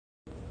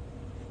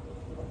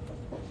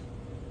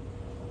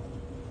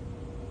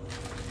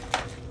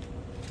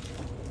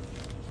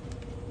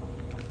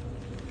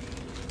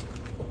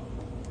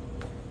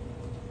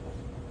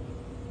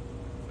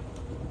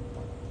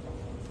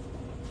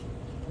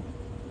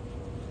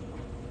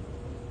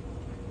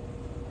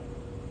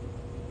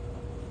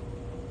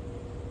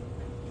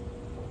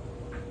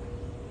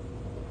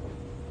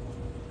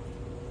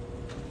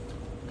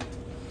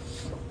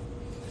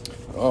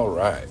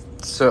Alright,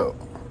 so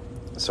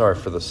sorry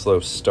for the slow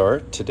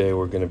start. Today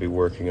we're going to be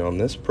working on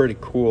this pretty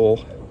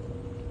cool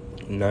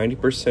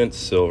 90%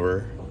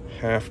 silver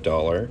half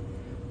dollar.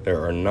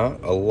 There are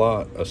not a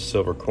lot of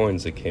silver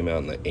coins that came out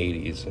in the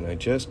 80s, and I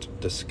just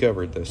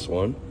discovered this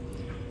one.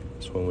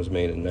 This one was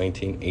made in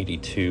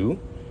 1982,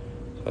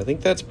 so I think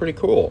that's pretty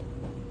cool.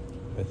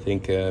 I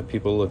think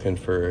people looking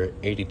for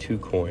 82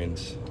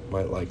 coins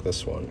might like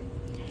this one.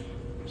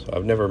 So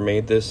I've never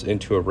made this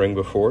into a ring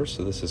before,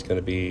 so this is going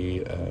to be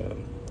a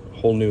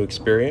whole new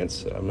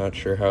experience. I'm not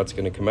sure how it's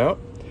going to come out,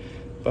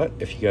 but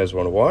if you guys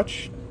want to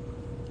watch,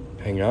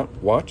 hang out,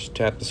 watch,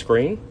 tap the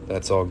screen.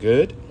 That's all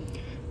good.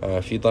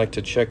 If you'd like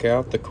to check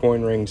out the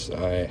coin rings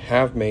I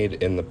have made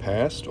in the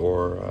past,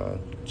 or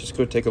just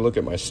go take a look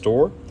at my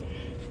store,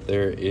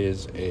 there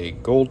is a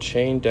gold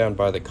chain down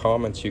by the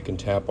comments you can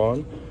tap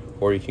on,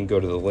 or you can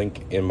go to the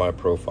link in my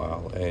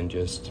profile and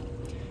just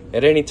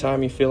at any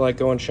time you feel like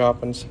going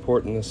shopping,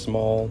 supporting the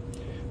small,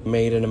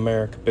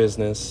 made-in-America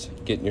business,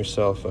 getting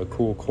yourself a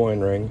cool coin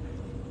ring,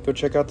 go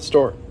check out the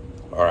store.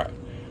 All right,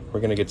 we're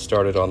going to get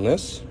started on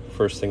this.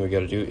 First thing we got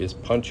to do is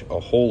punch a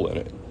hole in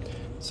it.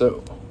 So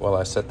while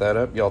I set that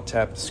up, y'all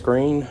tap the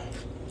screen.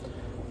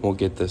 We'll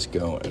get this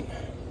going.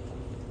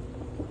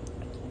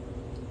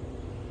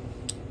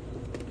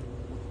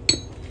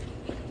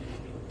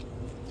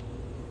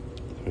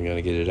 We got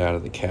to get it out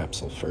of the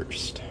capsule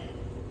first.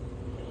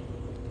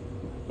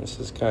 This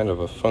is kind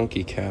of a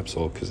funky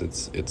capsule because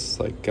it's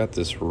like got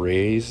this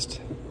raised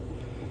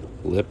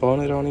lip on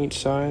it on each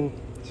side,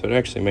 so it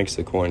actually makes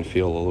the coin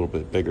feel a little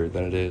bit bigger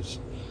than it is.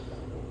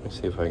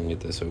 Let's see if I can get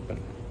this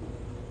open.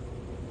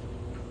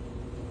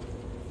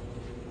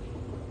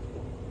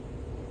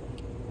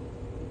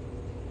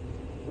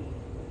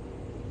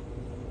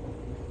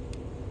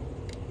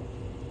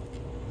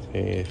 See,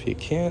 if you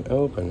can't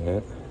open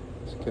it,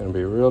 it's going to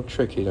be real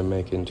tricky to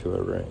make into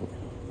a ring.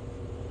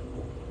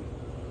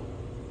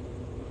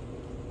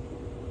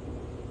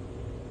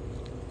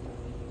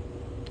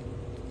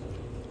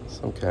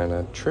 Some kind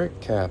of trick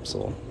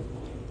capsule.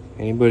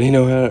 Anybody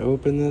know how to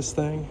open this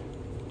thing?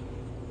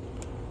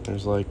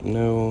 There's like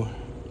no...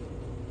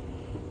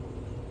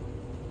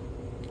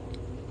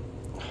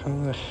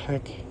 How the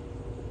heck?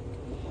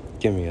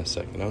 Give me a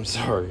second, I'm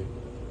sorry.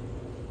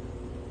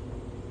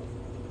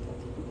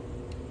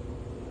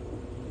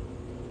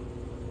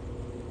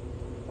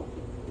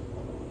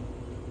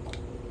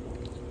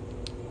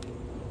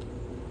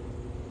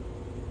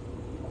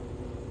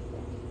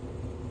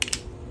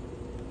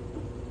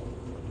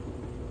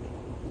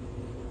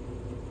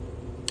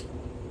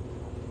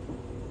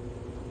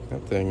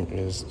 That thing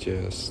is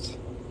just,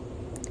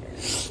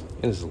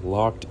 it is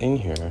locked in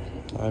here.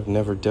 I've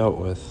never dealt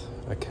with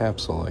a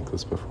capsule like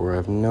this before. I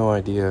have no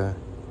idea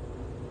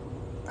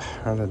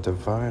how to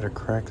divide or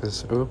crack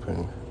this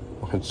open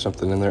with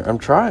something in there. I'm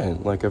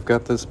trying, like I've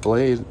got this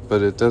blade,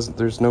 but it doesn't,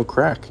 there's no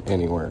crack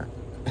anywhere.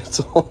 It's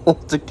all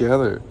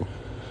together.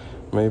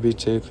 Maybe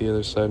tape the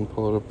other side and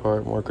pull it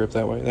apart, more grip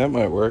that way. That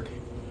might work.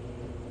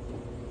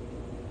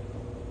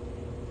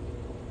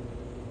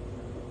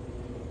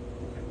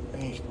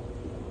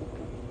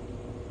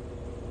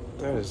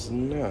 That is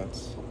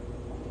nuts.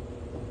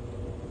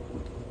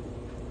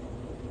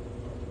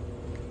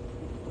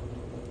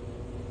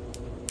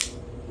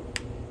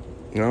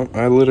 No,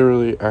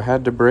 I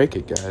had to break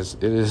it, guys.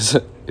 It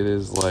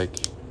is like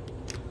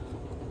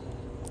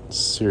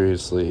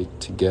seriously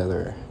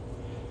together.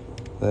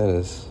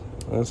 That's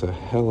a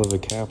hell of a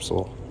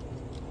capsule.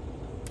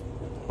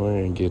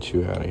 We're gonna get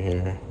you out of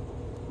here.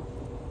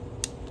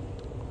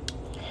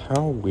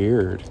 How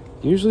weird.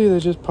 Usually they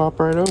just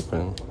pop right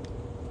open.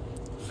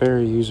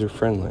 Very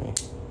user-friendly.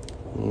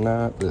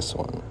 Not this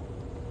one.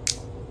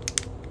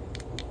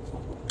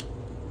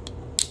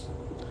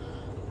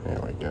 There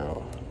we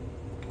go.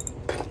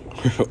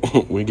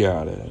 We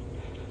got it.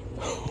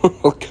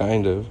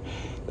 Kind of.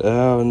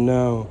 Oh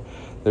no.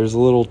 There's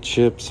little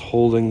chips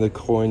holding the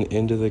coin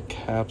into the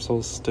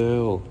capsule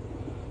still.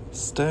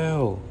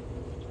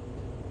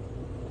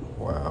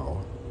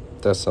 Wow.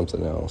 That's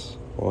something else.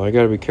 Well, I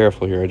gotta be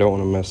careful here. I don't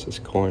want to mess this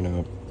coin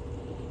up.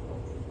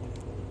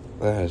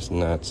 That is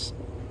nuts.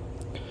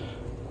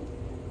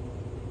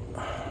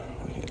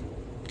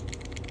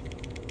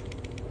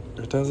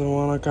 It doesn't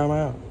want to come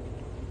out.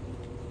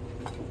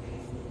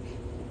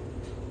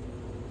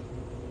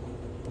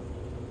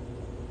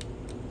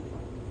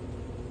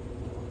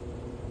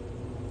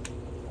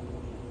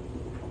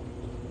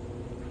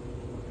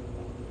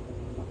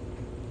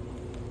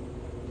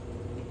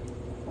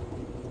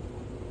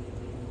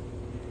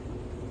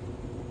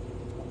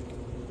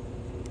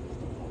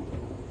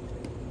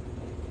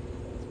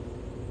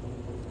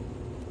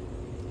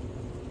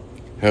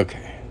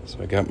 Okay,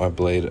 so I got my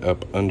blade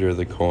up under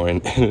the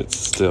coin and it's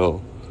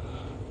still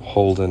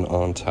holding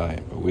on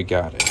tight, but we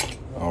got it.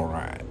 All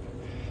right.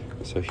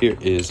 So here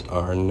is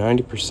our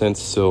 90%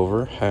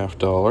 silver half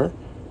dollar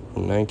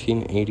from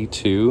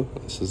 1982.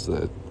 This is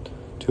the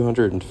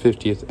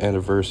 250th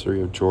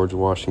anniversary of George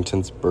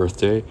Washington's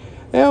birthday.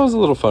 Yeah, it was a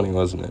little funny,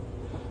 wasn't it?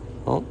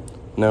 Well,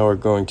 now we're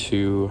going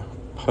to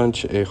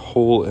punch a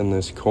hole in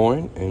this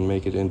coin and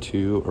make it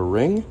into a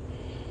ring.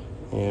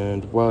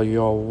 And while you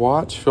all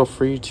watch, feel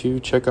free to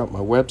check out my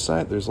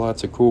website. There's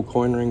lots of cool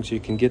coin rings you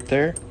can get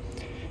there.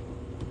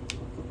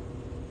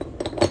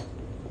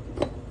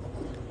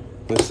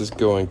 This is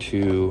going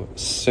to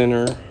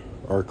center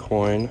our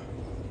coin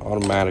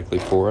automatically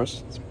for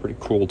us. It's a pretty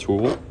cool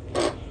tool.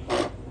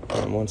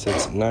 And once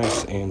it's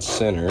nice and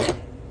centered,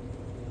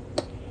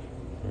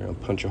 we're going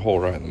to punch a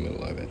hole right in the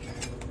middle of it.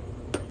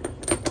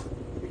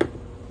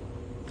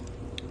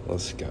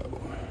 Let's go.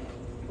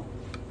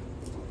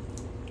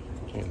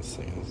 This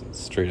thing is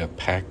straight up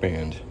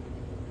Pac-Man.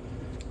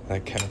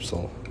 That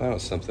capsule, that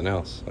was something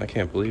else. I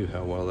can't believe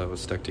how well that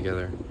was stuck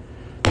together.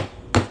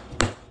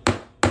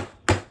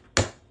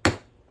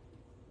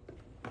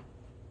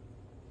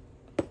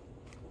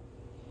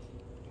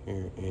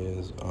 Here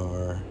is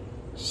our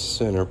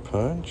center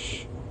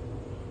punch.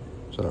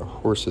 There's our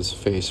horse's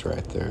face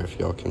right there, if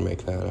y'all can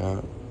make that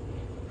out.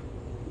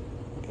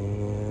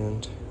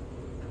 And,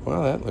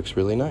 well, that looks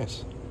really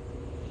nice.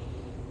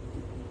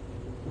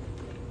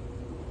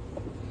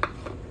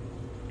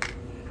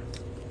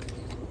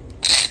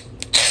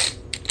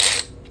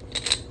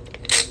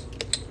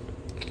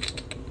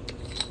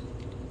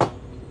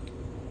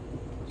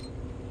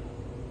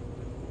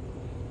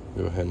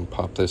 Go ahead and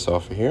pop this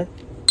off of here.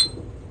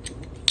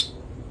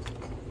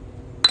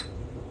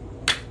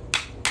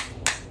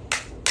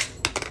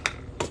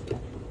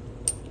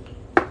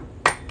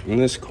 And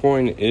this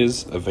coin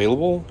is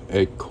available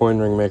at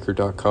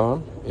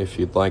coinringmaker.com if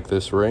you'd like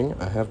this ring.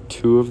 I have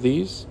 2 of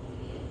these.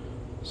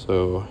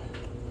 So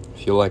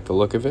if you like the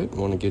look of it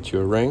and want to get you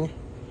a ring,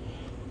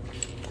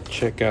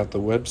 check out the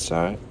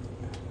website.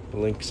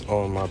 Links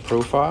on my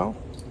profile.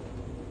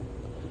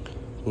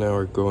 Now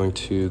we're going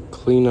to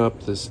clean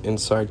up this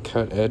inside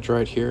cut edge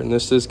right here. And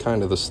this is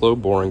kind of the slow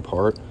boring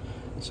part.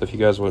 So if you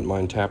guys wouldn't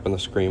mind tapping the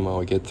screen while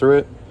we get through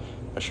it,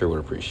 I sure would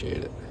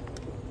appreciate it.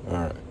 All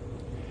right,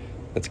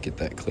 let's get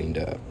that cleaned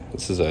up.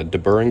 This is a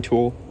deburring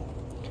tool,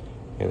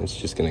 and it's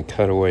just going to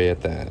cut away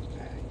at that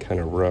kind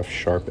of rough,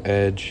 sharp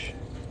edge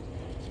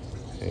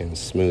and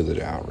smooth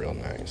it out real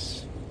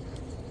nice.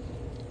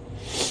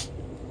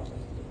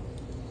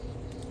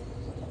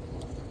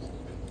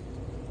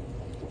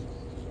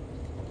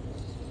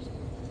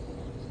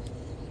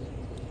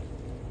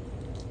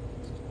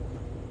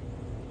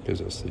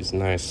 Gives us these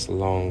nice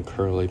long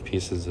curly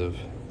pieces of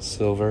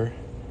silver,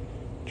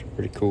 which are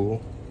pretty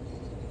cool.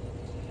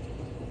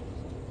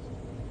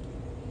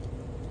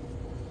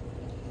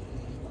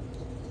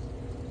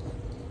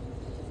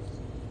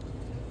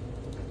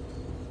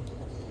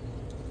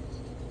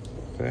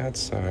 That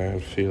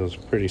side feels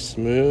pretty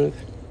smooth.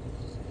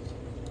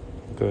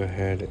 Go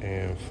ahead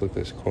and flip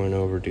this coin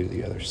over, do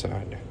the other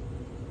side.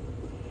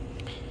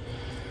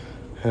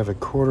 Have a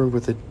quarter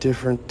with a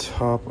different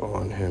top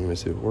on him.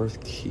 Is it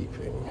worth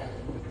keeping?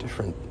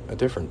 A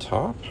different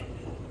top?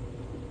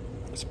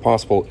 It's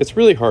possible. It's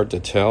really hard to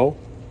tell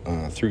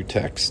through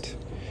text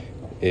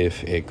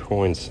if a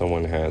coin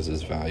someone has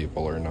is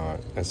valuable or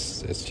not.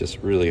 It's just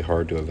really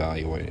hard to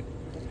evaluate.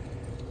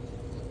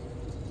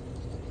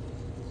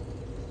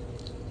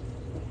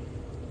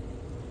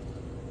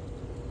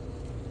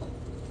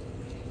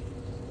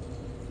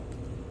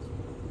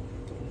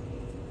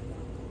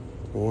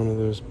 One of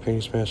those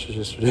painting smashers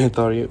yesterday. I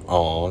thought of you.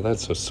 Oh,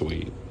 that's so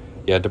sweet.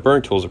 Yeah,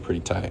 deburring tools are pretty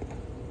tight.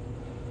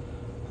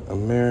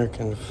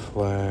 American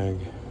flag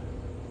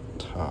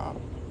top.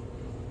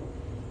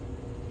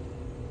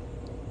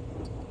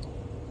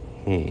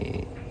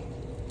 I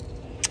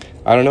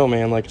don't know,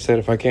 man. Like I said,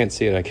 if I can't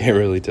see it, I can't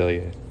really tell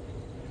you.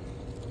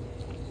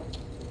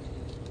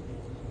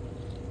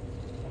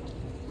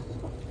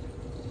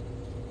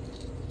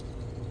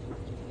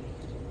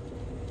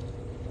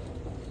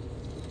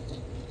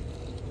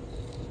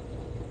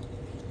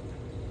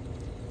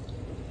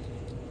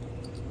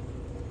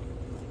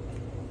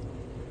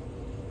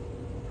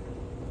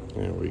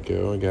 There we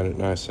go. I got it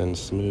nice and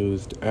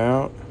smoothed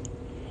out.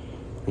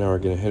 Now we're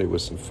going to hit it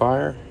with some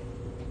fire.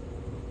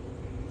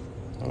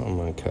 I'm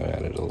going to cut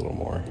at it a little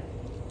more.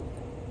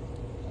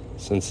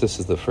 Since this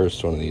is the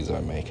first one of these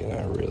I'm making,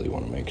 I really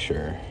want to make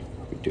sure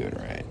we do it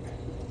right.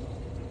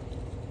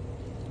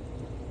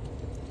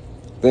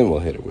 Then we'll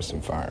hit it with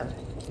some fire.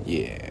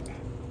 Yeah.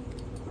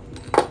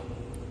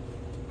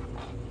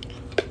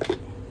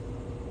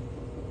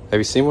 Have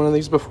you seen one of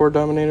these before,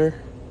 Dominator?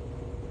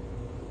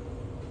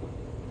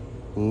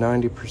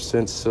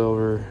 90%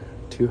 silver,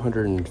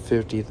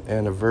 250th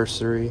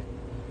anniversary,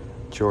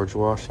 George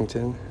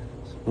Washington.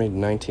 Made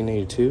in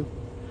 1982.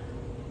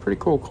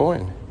 Pretty cool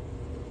coin.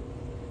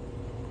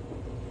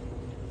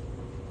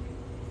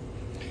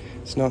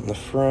 It's not in the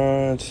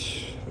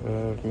front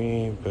of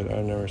me, but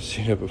I've never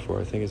seen it before.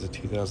 I think it's a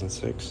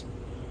 2006.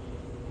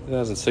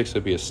 2006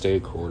 would be a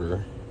stake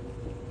quarter.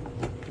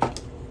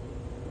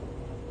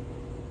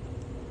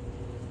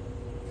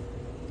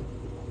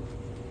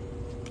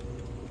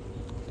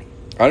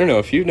 I don't know,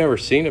 if you've never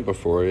seen it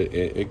before,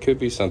 it could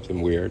be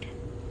something weird.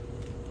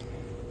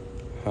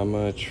 How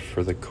much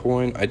for the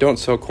coin? I don't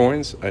sell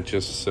coins, I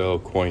just sell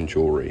coin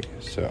jewelry,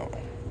 so.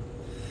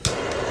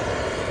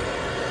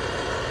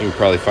 You can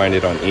probably find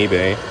it on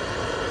eBay.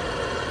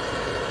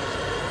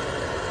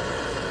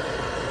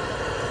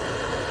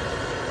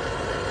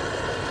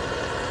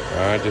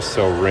 I just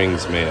sell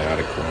rings made out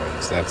of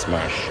coins. That's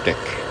my shtick.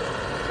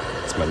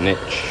 It's my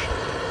niche.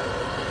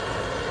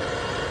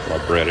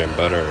 My bread and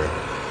butter.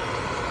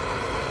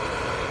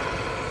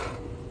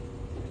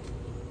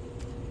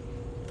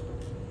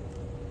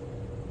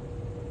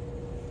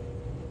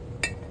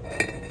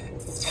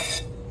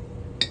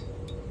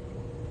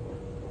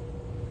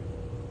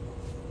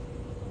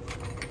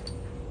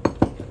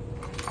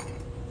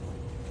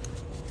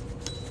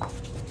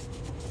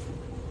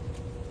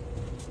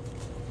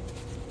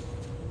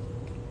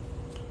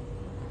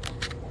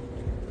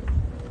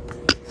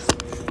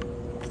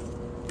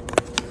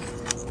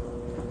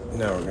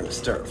 Now we're gonna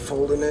start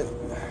folding it.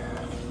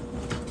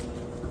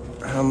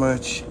 How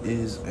much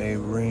is a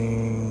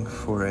ring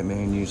for a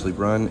man usually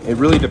run? It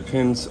really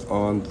depends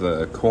on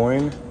the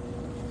coin.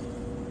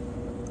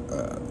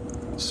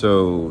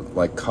 So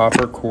like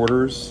copper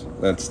quarters,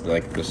 that's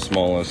like the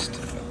smallest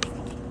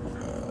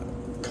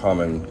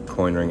common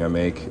coin ring I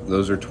make.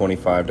 Those are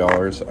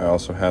 $25. I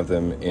also have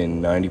them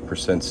in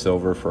 90%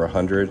 silver for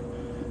 $100.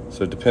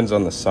 So it depends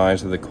on the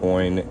size of the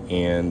coin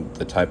and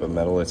the type of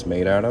metal it's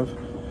made out of.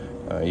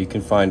 You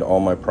can find all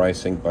my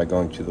pricing by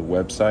going to the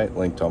website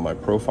linked on my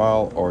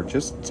profile, or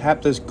just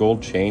tap this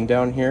gold chain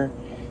down here.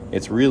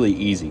 It's really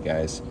easy,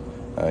 guys.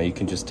 You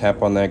can just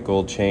tap on that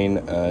gold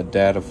chain.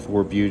 Dad of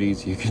 4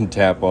 beauties, you can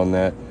tap on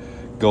that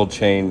gold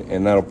chain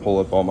and that'll pull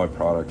up all my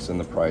products and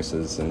the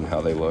prices and how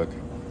they look.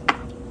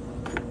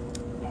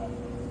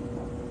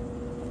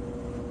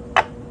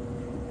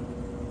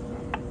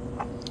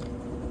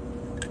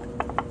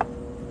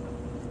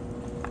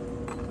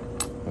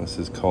 This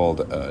is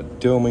called a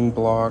doming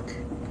block.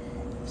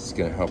 This is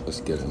going to help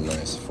us get a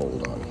nice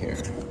fold on here.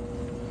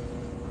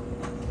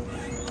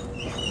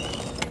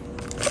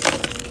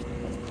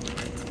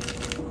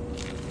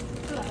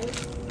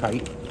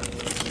 Hi.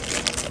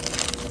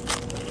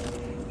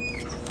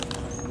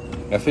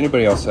 Now, if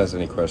anybody else has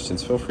any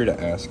questions, feel free to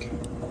ask.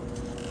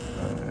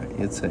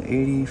 It's an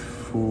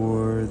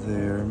 84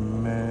 there,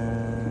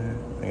 man.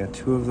 I got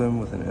 2 of them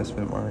with an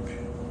estimate mark.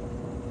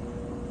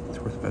 It's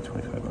worth about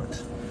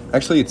 $25.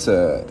 Actually, it's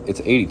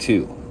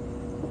 82.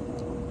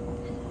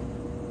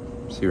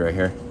 See right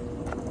here,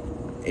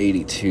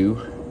 82.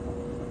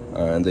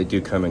 And they do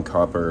come in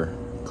copper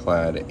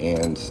clad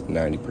and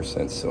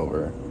 90%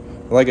 silver.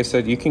 Like I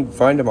said, you can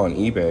find them on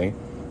eBay.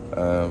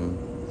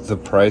 The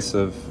price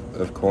of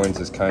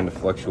coins is kind of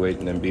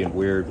fluctuating and being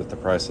weird with the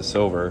price of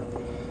silver.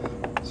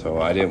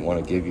 So I didn't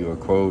want to give you a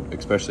quote,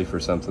 especially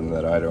for something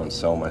that I don't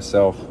sell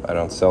myself. I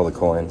don't sell the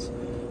coins.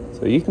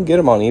 So you can get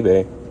them on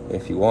eBay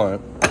if you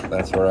want.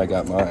 That's where I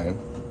got mine.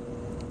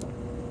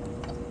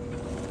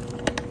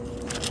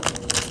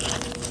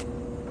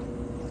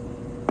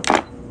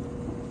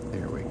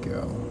 There we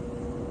go.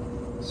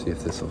 See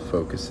if this will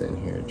focus in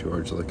here.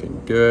 George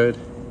looking good.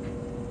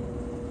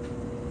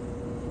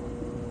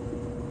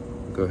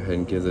 Go ahead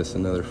and give this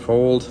another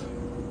fold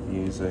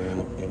using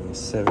a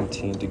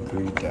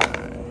 17-degree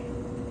die.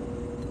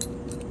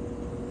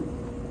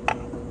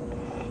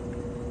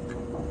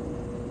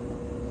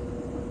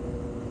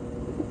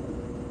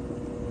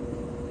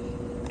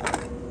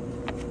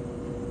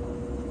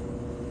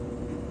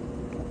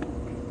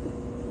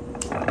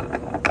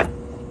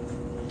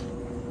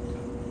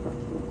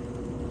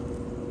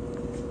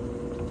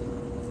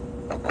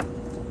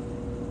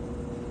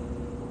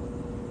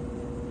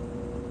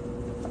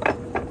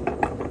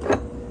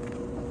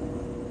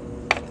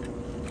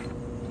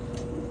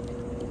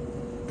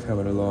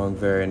 Coming along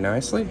very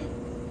nicely.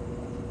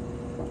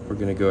 We're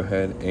going to go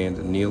ahead and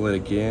anneal it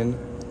again.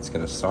 It's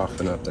going to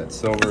soften up that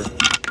silver.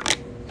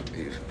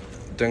 We've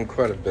done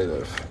quite a bit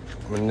of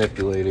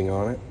manipulating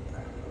on it,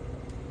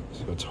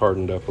 so it's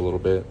hardened up a little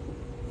bit.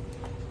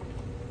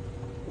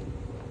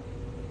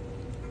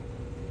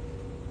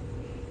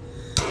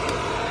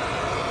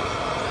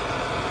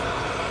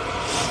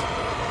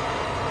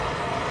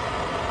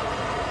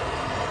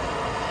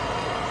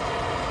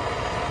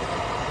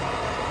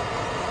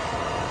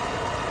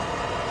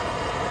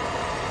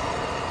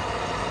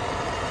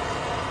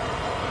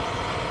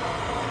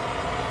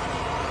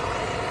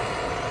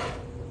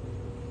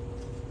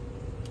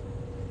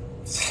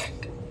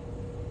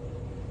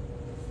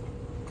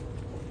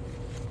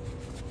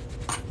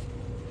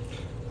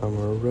 I'm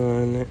gonna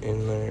run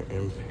in there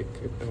and pick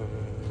it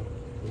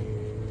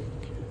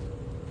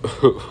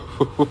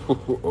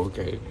up.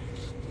 Okay.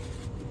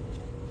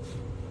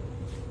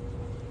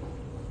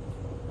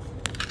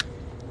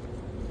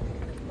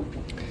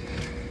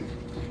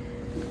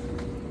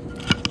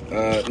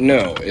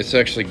 No, it's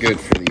actually good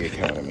for the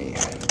economy.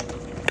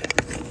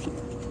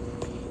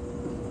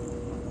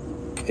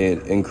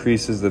 It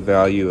increases the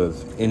value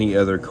of any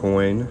other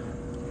coin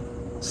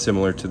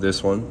similar to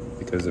this one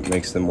because it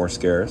makes them more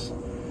scarce.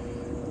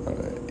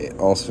 It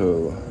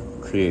also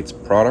creates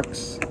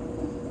products,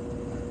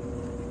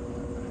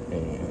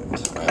 and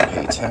I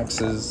pay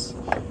taxes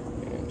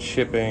and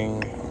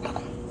shipping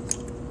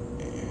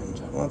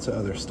and lots of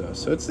other stuff.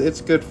 So it's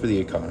good for the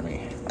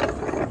economy.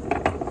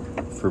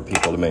 for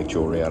people to make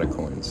jewelry out of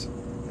coins,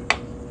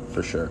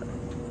 for sure.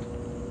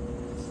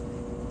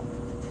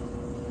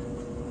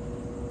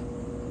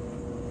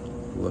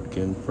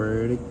 Looking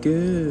pretty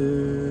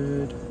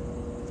good.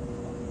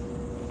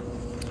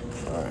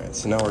 Alright,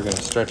 so now we're going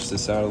to stretch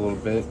this out a little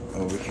bit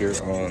over here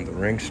on the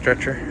ring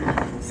stretcher.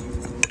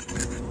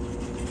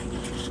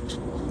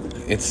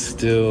 It's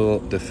still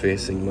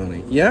defacing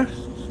money. Yeah,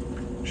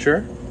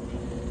 sure.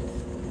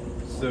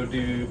 So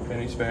do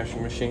penny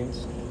smashing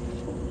machines.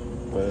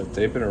 But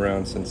they've been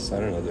around since, I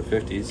don't know, the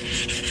 50s.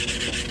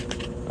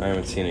 I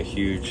haven't seen a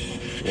huge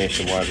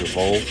nationwide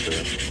revolt or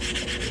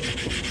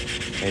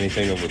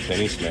anything over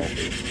penny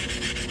smashers.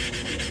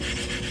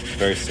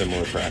 Very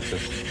similar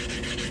practice.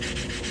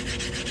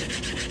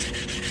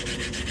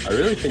 I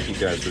really think you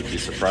guys would be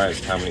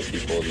surprised how many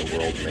people in the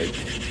world make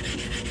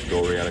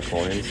jewelry out of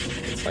coins.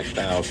 It's like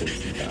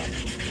thousands and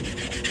thousands.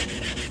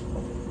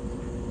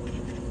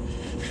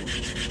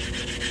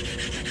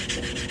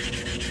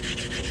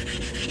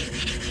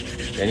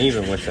 And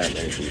even with that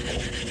many people,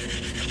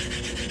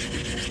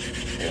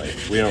 like,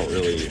 we don't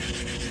really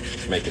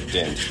make a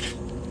dent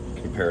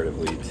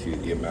comparatively to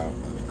the amount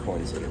of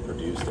coins that are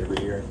produced every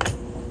year.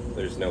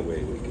 There's no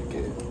way we could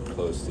get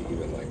close to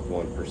even like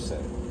 1%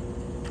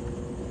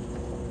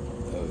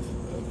 of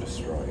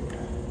destroying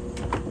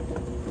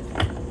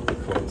the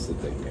coins that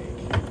they make.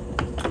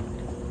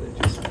 They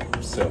just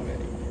make so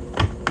many.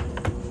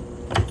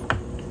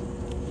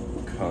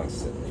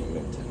 Constantly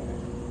minting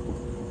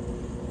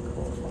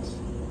coins.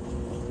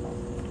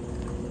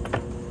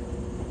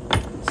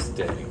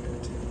 Steady minting.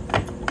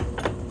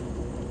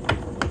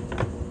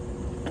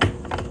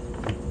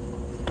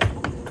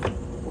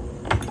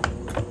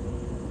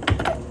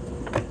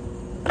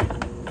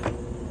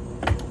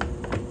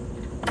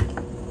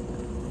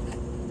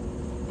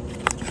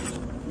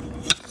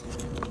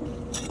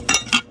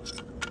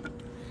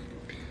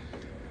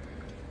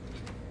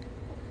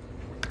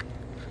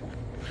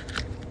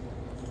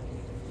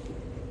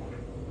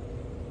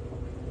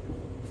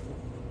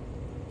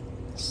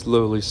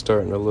 Slowly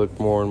starting to look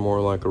more and more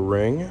like a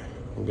ring.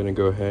 I'm going to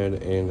go ahead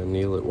and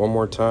anneal it one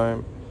more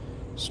time,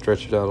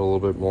 stretch it out a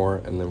little bit more,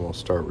 and then we'll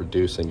start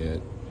reducing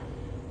it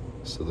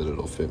so that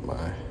it'll fit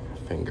my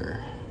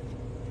finger.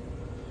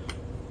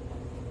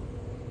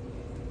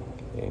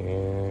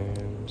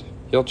 And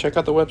y'all check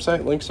out the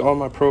website, links on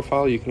my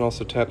profile. You can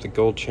also tap the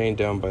gold chain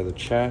down by the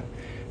chat.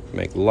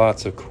 Make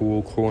lots of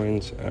cool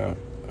coins,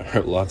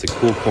 lots of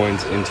cool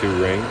coins into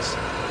rings.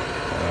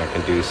 I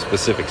can do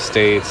specific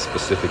states,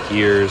 specific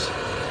years,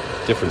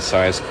 different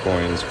size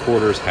coins,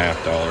 quarters,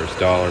 half dollars,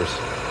 dollars,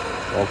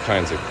 all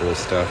kinds of cool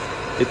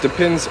stuff. It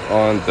depends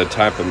on the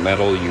type of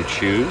metal you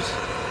choose.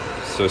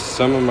 So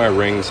some of my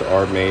rings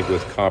are made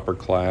with copper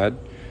clad,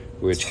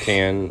 which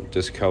can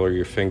discolor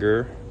your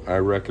finger. I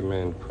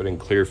recommend putting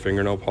clear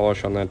fingernail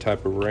polish on that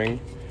type of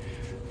ring.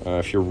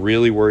 If you're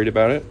really worried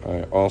about it,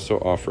 I also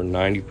offer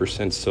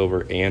 90%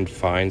 silver and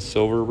fine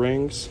silver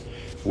rings,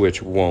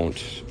 which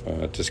won't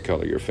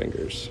discolor your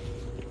fingers.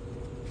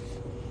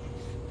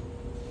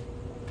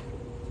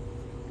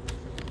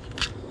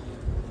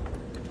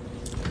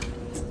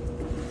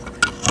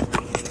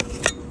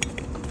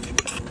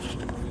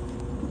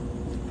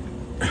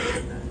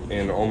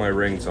 And all my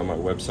rings on my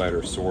website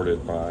are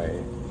sorted by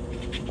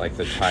like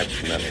the type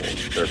of metal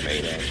they're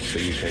made of, so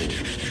you can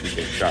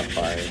shop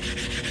by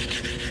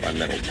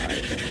metal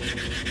type.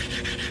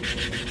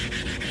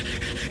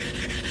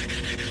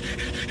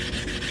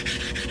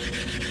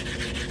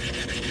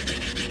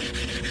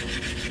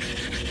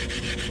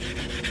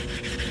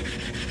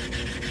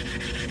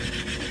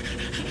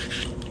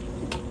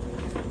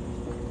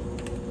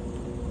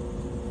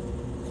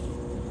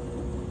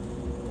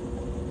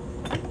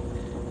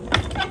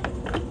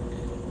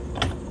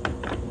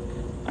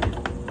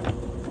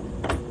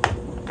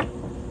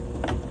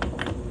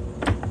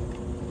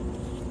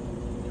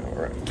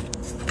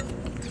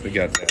 We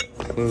got that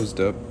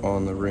closed up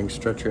on the ring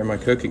stretcher. Am I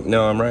cooking?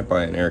 No, I'm right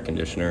by an air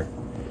conditioner.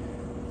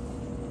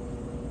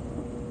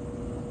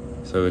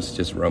 So it's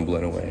just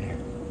rumbling away.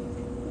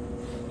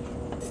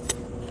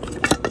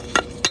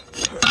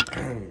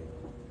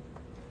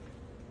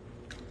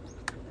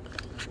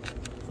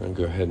 I'll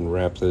go ahead and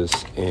wrap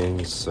this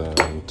in some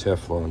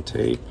Teflon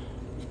tape.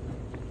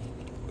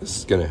 This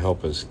is going to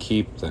help us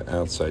keep the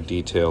outside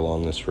detail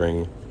on this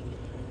ring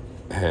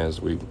as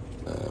we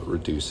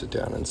reduce it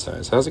down in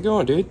size. How's it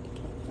going, dude?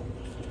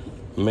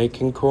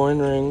 Making coin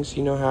rings,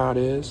 you know how it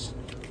is.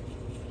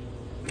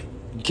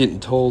 Getting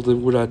told that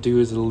what I do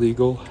is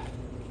illegal.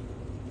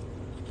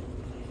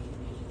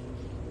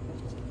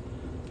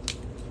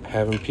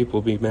 Having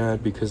people be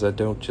mad because I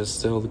don't just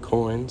sell the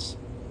coins.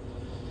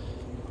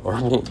 Or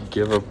won't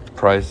give a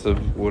price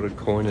of what a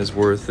coin is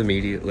worth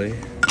immediately.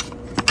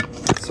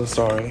 So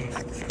sorry.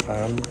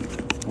 I'm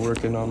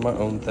working on my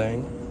own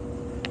thing.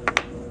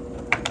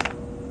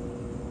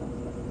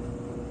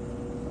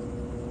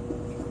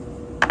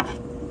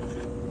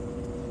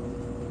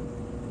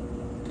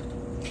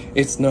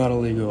 It's not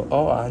illegal.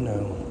 Oh, I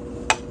know.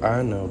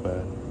 I know,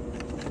 bud.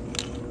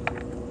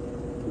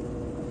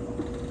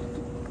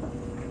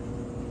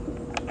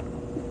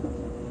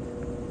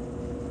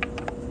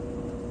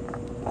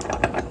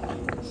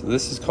 So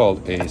this is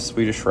called a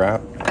Swedish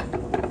wrap.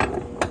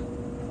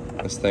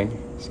 This thing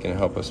is going to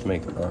help us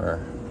make our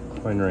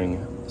coin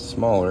ring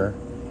smaller,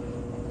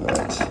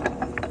 but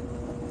at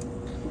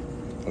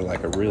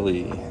like a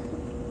really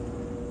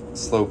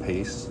slow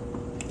pace.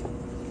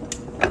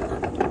 There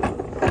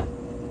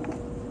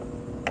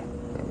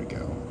we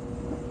go.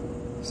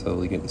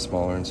 Slowly getting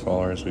smaller and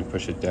smaller as we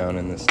push it down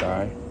in this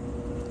die.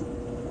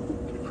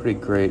 Pretty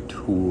great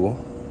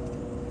tool.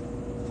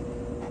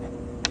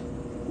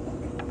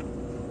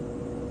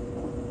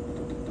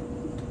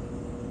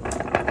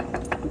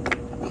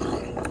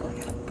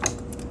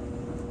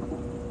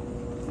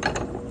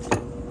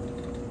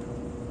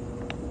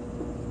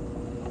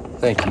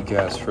 Thank you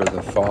guys for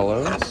the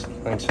follows.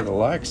 Thanks for the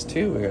likes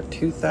too. We got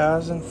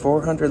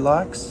 2,400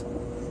 likes.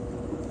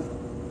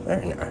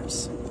 Very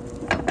nice.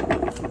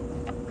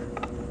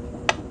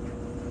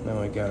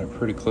 Now we got it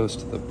pretty close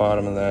to the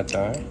bottom of that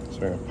die, so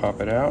we're gonna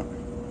pop it out.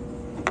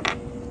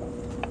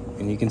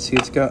 And you can see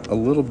it's got a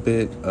little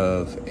bit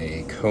of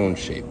a cone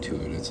shape to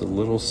it. It's a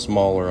little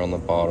smaller on the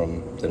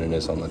bottom than it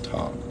is on the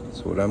top.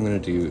 So what I'm gonna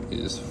do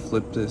is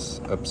flip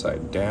this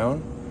upside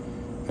down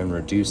and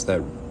reduce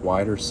that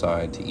wider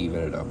side to even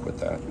it up with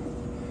that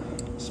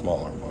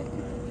smaller one.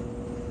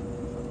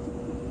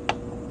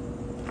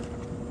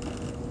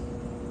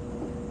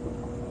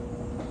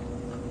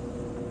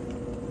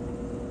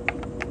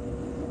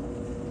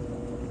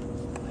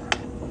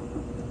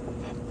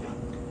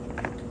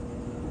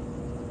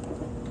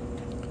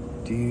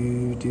 Do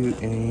you do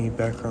any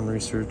background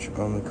research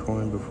on the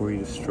coin before you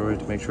destroy it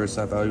to make sure it's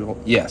not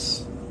valuable?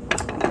 Yes.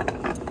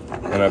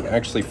 And I've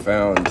actually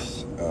found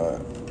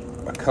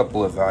a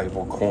couple of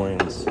valuable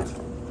coins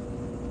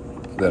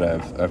that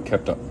I've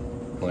kept up,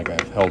 like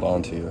I've held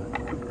on to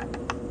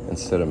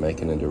instead of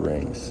making into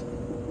rings.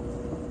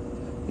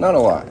 Not a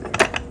lot,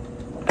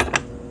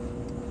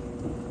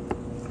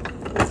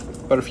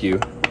 but a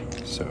few.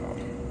 So,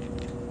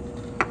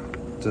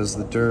 does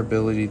the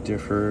durability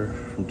differ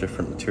from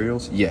different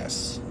materials?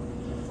 Yes.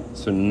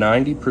 So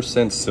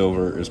 90%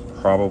 silver is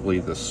probably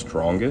the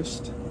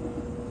strongest.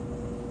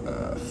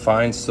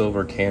 Fine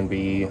silver can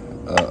be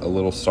a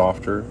little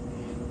softer,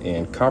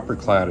 and copper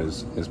clad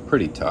is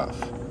pretty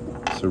tough.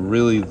 So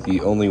really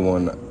the only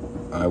one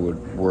I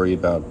would worry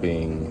about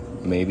being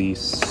maybe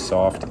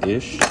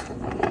soft-ish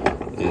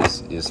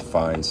is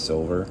fine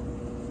silver.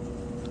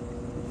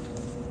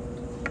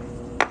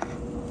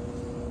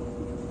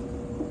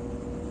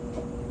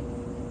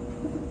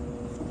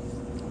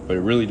 But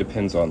it really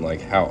depends on like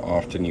how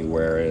often you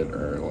wear it,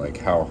 or like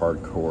how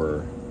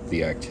hardcore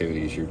the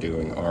activities you're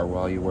doing are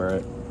while you wear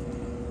it.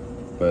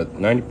 But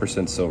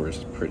 90% silver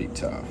is pretty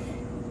tough.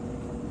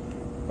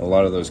 A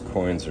lot of those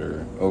coins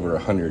are over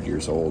 100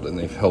 years old and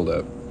they've held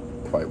up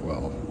quite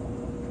well.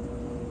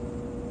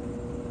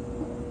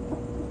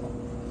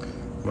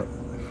 My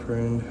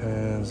friend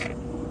has a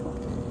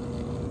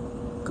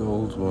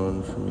gold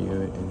one from you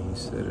and he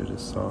said it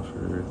is softer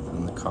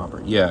than the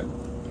copper. Yeah.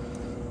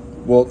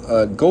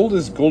 Well, gold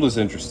is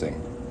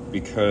interesting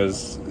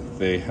because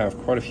they have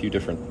quite a few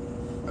different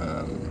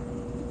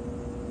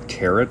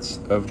carats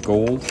of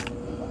gold.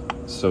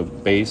 So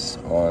based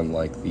on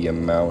like the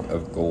amount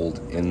of gold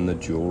in the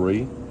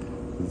jewelry,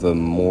 the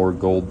more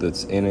gold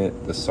that's in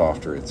it, the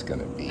softer it's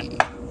gonna be.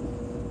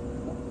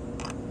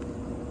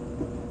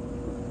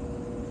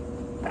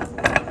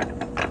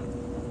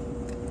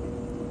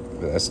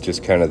 But that's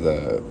just kind of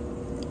the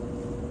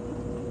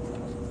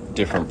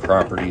different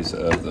properties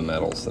of the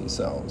metals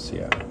themselves,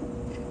 yeah.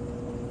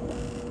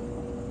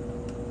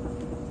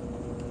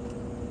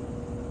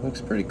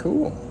 Looks pretty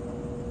cool.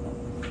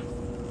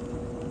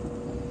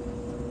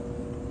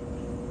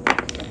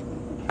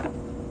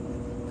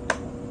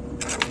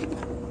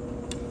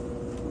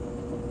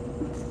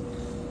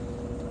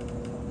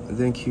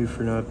 Thank you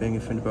for not being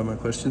offended by my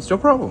questions. No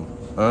problem.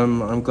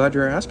 I'm glad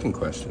you're asking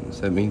questions.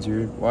 That means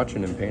you're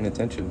watching and paying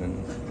attention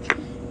and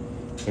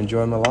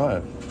enjoying my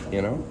live,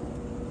 you know?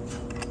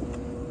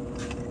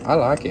 I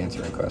like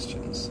answering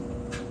questions.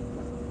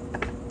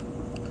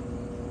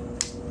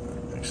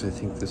 Actually, I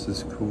think this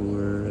is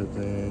cooler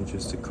than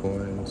just a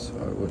coin, so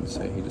I wouldn't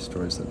say he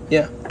destroys them.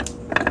 Yeah.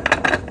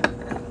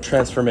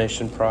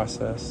 Transformation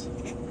process.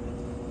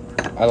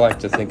 I like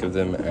to think of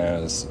them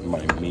as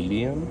my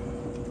medium,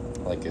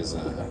 like as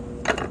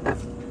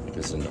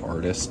an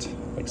artist.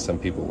 Like some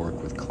people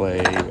work with clay,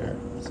 or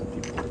some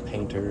people are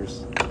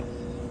painters.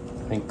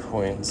 I think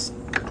coins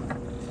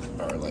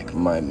are like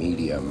my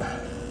medium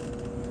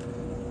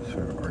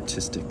for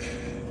artistic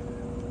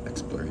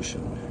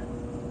exploration.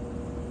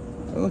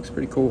 That looks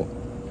pretty cool.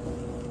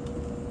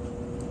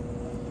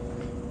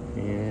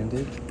 And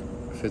it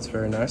fits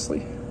very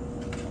nicely.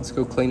 Let's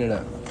go clean it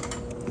up.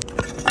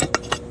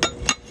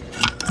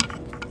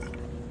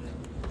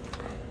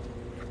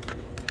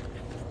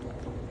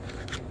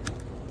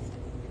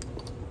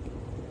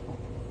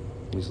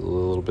 Use a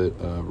little bit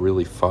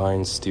really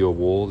fine steel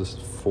wool. This is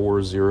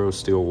 4-0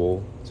 steel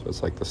wool, so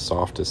it's like the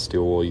softest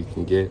steel wool you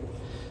can get.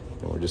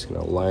 And we're just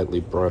gonna lightly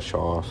brush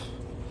off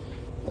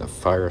that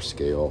fire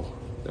scale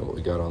that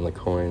we got on the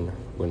coin.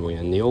 when we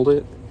annealed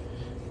it,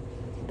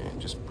 and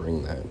just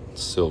bring that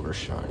silver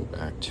shine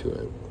back to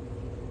it.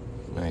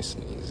 Nice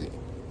and easy.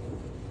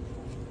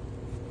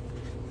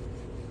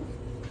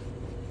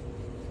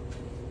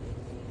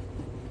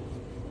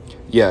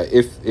 Yeah,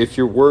 if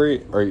you're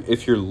worried, or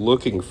if you're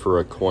looking for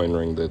a coin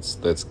ring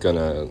that's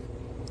gonna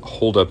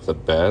hold up the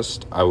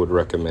best, I would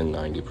recommend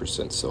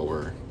 90%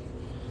 silver.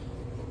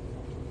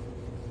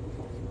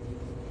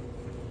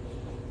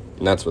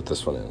 And that's what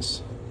this one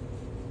is.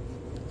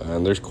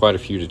 And there's quite a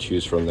few to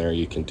choose from there.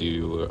 You can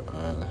do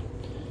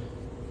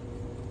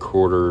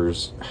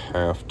quarters,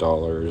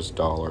 $50,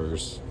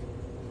 dollars.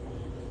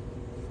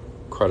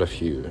 Quite a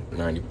few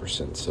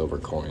 90% silver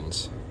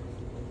coins.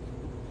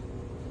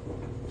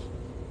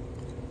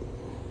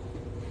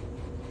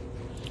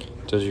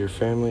 Does your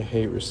family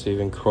hate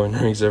receiving coin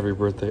rings every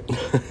birthday?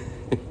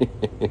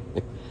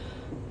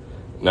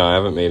 No, I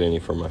haven't made any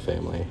for my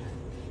family.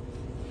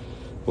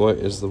 What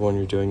is the one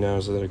you're doing now?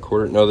 Is it a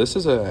quarter? No, this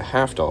is a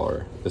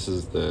 $50. This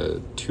is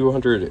the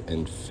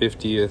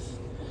 250th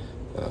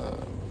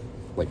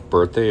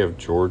birthday of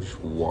George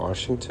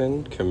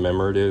Washington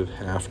commemorative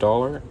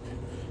 $50.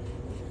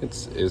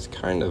 It's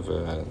kind of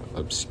a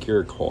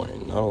obscure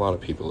coin. Not a lot of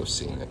people have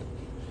seen it.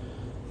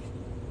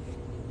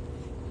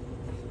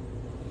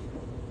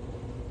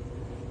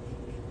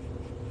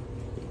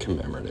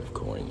 Commemorative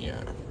coin,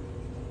 yeah.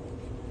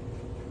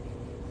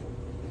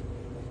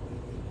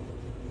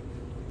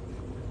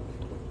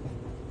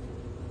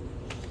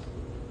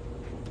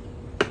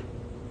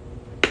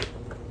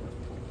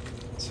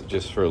 So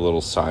just for a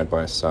little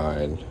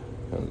side-by-side,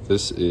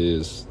 this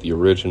is the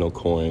original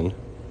coin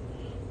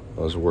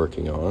I was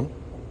working on.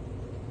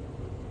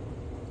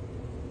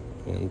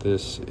 And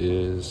this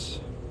is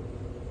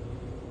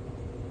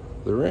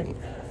the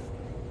ring.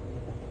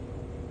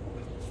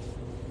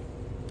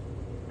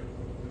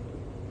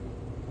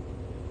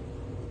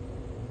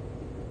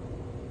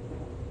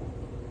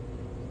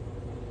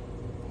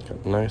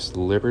 Got nice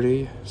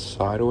Liberty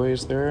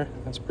sideways there.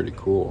 That's pretty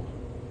cool.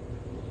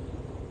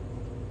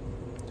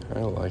 I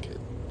like it.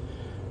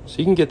 So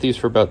you can get these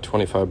for about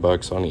 25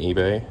 bucks on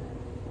eBay.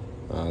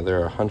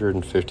 They're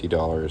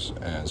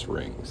 $150 as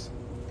rings.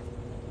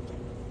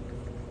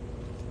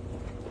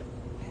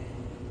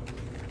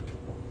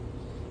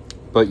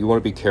 But you want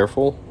to be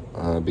careful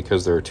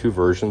because there are two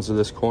versions of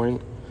this coin.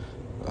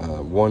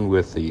 One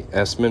with the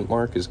S mint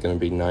mark is going to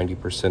be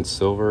 90%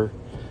 silver,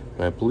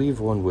 and I believe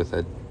one with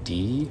a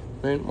D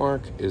mint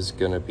mark is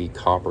going to be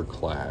copper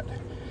clad.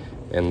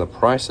 And the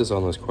prices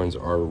on those coins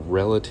are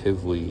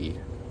relatively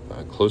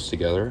close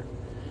together.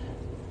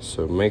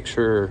 So make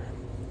sure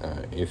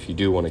if you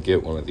do want to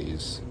get one of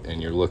these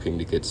and you're looking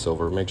to get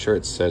silver, make sure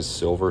it says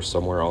silver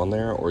somewhere on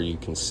there, or you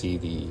can see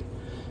the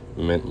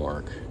mint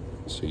mark,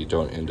 so you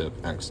don't end up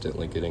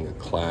accidentally getting a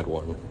clad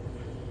one.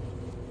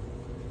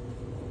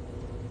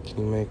 Can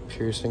you make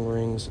piercing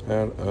rings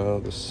out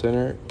of the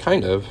center?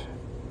 Kind of.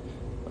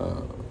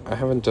 I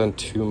haven't done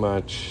too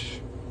much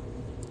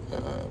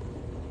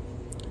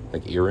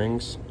like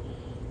earrings,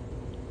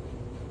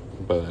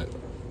 but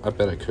I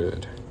bet I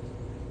could.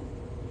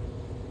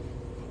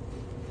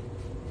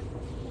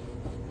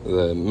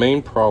 The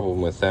main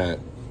problem with that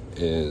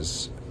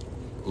is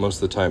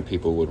most of the time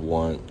people would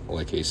want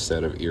like a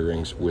set of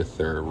earrings with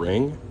their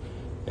ring,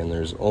 and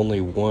there's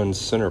only one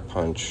center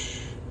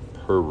punch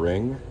per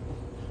ring,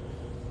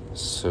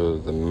 so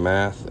the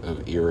math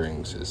of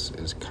earrings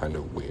is kind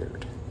of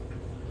weird.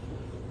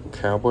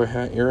 Cowboy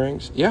hat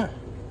earrings? Yeah,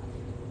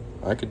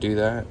 I could do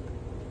that.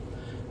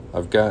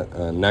 I've got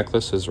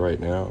necklaces right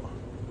now.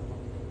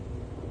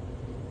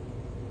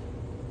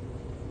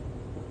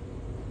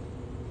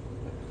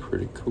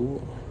 Pretty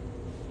cool.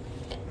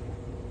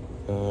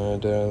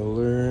 Did I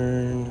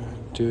learn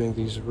doing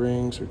these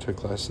rings or took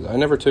classes? I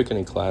never took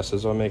any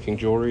classes on making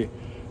jewelry.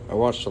 I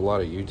watched a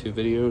lot of YouTube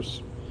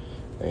videos,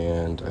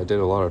 and I did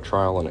a lot of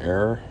trial and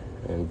error,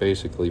 and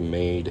basically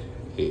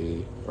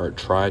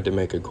tried to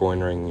make a coin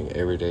ring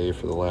every day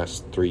for the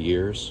last 3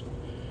 years.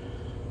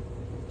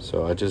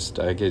 So I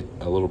get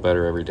a little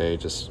better every day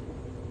just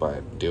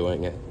by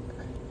doing it.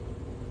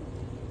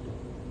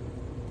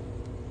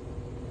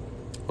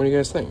 What do you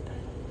guys think?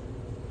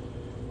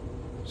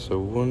 So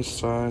one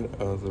side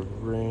of the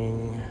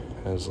ring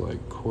has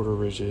like quarter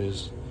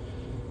ridges.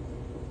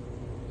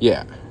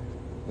 Yeah,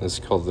 this is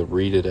called the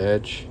reeded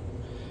edge.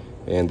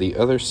 And the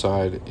other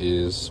side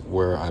is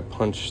where I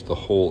punch the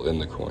hole in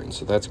the coin.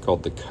 So that's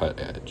called the cut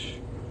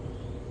edge.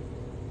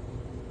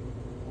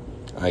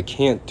 I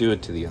can't do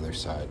it to the other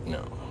side, no.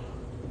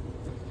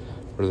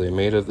 What are they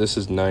made of? This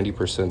is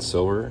 90%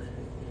 silver.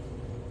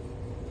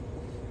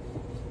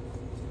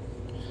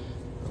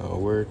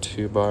 Where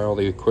to buy all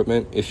the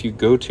equipment? If you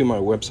go to my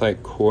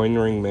website,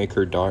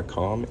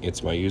 coinringmaker.com,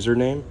 it's my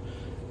username.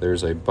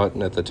 There's a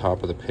button at the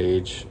top of the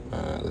page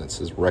that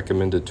says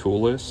recommended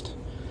tool list.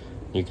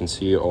 You can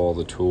see all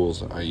the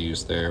tools I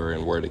use there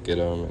and where to get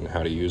them and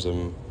how to use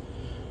them.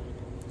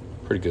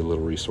 Pretty good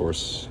little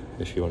resource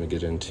if you want to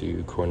get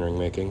into coin ring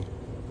making.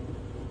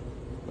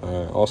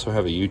 I also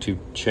have a YouTube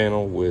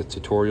channel with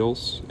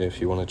tutorials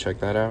if you want to check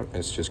that out.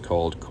 It's just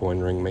called Coin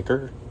Ring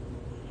Maker.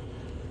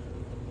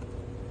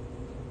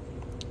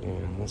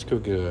 And let's go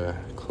get a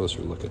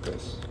closer look at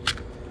this.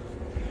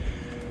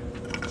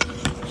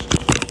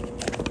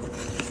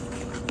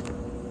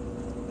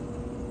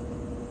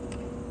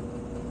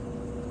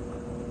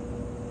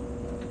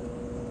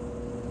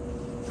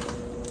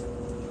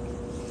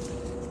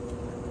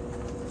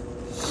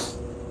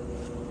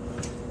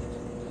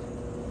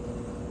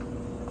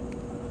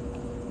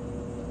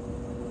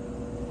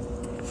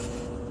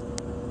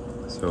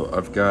 So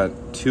I've got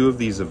 2 of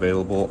these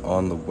available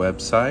on the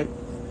website.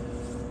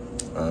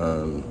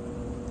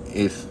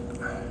 If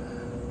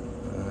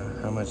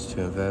how much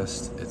to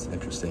invest? It's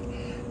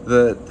interesting.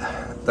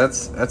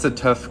 That's a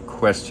tough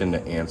question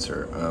to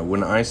answer.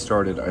 When I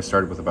started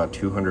with about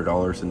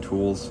 $200 in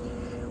tools,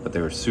 but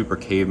they were super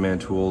caveman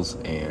tools,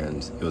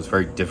 and it was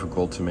very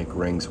difficult to make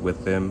rings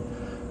with them.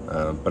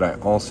 But I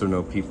also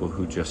know people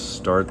who just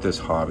start this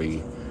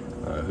hobby,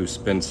 who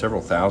spend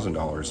several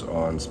 $1,000s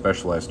on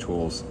specialized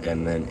tools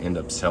and then end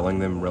up selling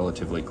them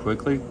relatively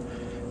quickly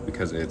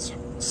because it's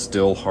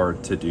still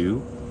hard to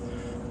do.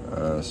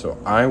 So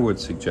I would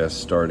suggest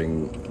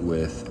starting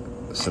with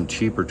some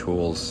cheaper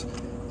tools,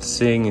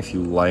 seeing if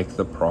you like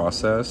the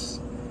process,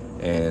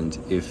 and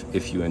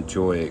if you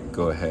enjoy it,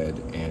 go ahead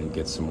and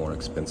get some more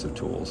expensive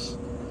tools.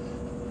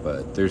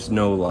 But there's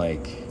no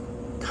like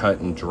cut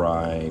and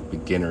dry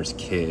beginner's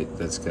kit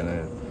that's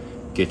gonna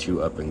get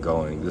you up and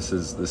going. This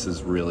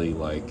is really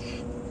like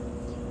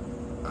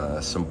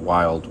some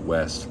Wild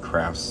West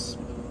crafts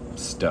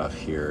stuff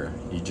here.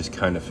 You just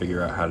kind of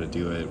figure out how to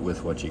do it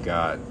with what you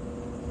got.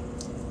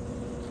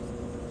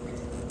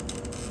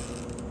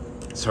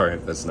 Sorry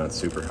if that's not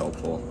super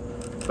helpful,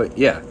 but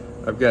yeah,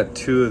 I've got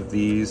 2 of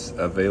these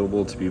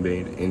available to be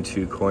made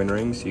into coin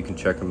rings. You can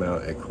check them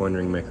out at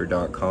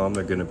coinringmaker.com.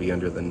 They're going to be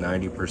under the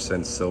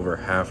 90% silver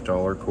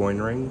 $half-dollar coin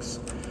rings.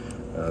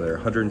 They're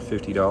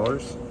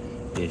 $150.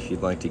 If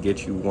you'd like to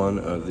get you one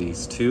of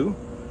these 2,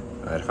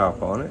 I'd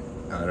hop on it.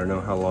 I don't know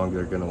how long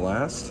they're going to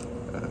last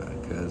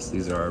because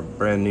these are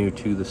brand new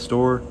to the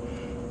store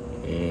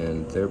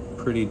and they're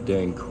pretty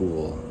dang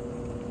cool.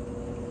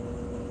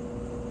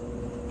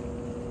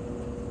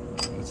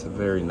 It's a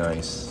very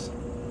nice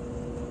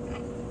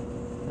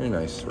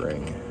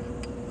ring.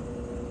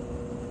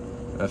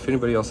 If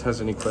anybody else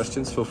has any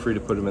questions, feel free to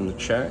put them in the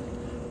chat.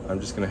 I'm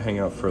just going to hang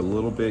out for a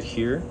little bit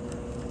here.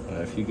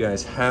 If you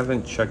guys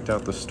haven't checked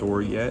out the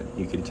store yet,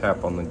 you can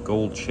tap on the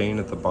gold chain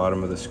at the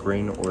bottom of the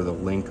screen or the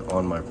link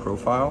on my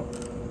profile.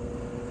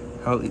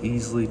 How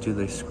easily do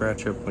they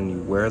scratch up when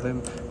you wear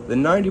them? The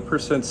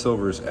 90%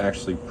 silver is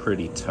actually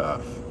pretty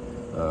tough.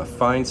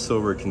 Fine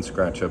silver can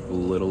scratch up a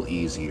little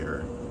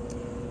easier,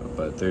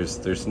 but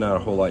there's not a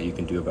whole lot you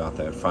can do about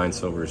that. Fine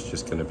silver is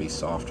just going to be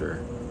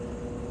softer,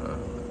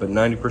 but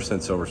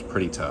 90% silver is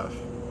pretty tough.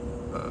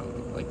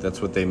 Like that's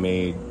what they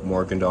made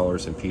Morgan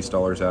dollars and peace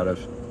dollars out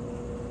of.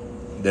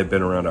 They've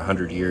been around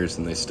 100 years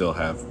and they still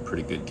have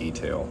pretty good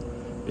detail.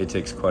 It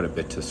takes quite a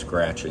bit to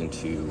scratch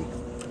into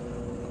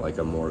like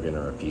a Morgan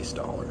or a peace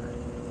dollar.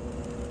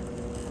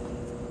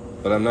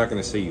 But I'm not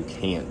going to say you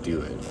can't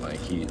do it. Like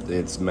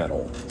it's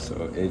metal,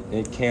 so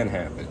it can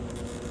happen.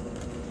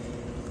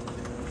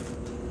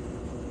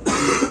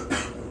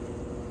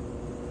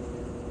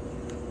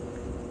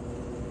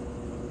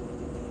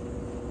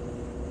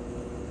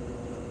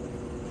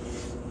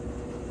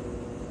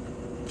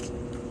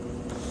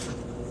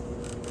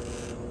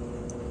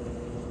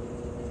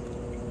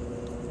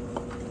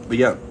 But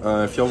yeah,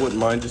 if y'all wouldn't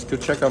mind, just go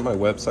check out my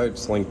website.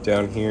 It's linked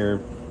down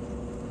here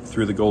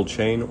through the gold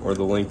chain or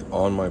the link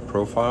on my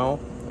profile.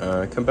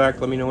 Come back,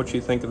 let me know what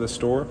you think of the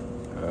store.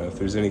 If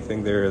there's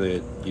anything there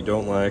that you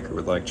don't like or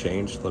would like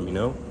changed, let me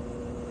know.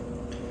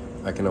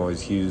 I can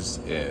always use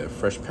a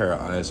fresh pair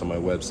of eyes on my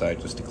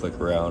website just to click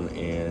around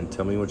and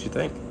tell me what you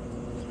think.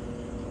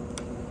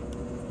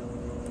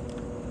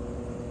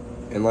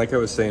 And like I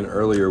was saying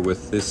earlier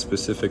with this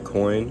specific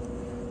coin,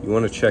 you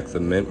want to check the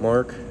mint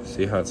mark.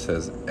 See how it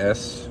says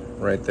S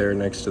right there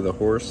next to the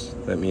horse?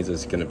 That means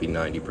it's going to be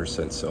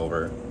 90%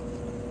 silver.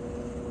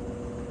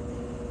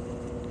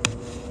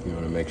 You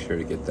want to make sure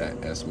to get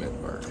that S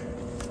mint mark.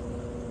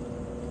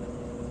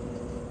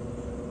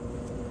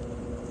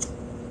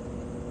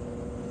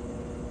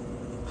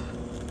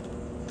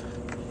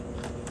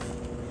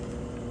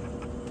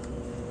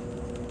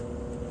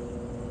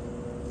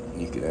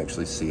 You can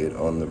actually see it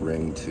on the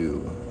ring too,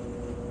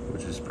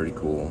 which is pretty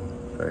cool.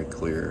 Very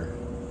clear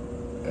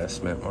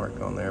S mint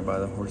mark on there by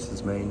the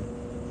horse's mane.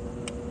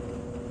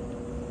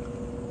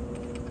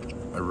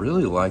 I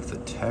really like the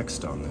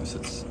text on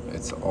this.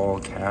 It's all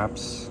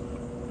caps.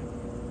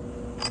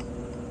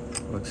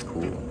 Looks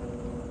cool.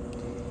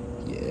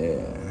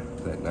 Yeah,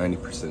 that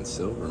 90%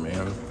 silver,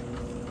 man.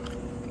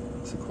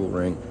 It's a cool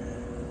ring.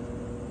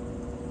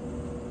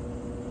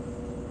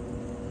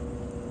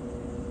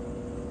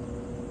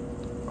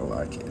 I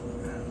like it.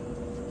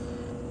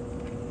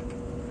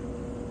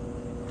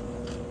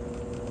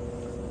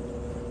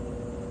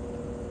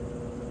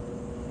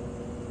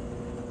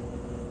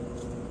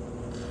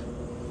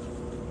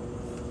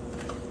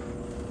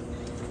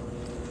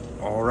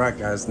 Alright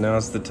guys,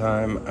 now's the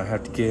time. I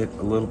have to get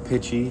a little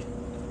pitchy.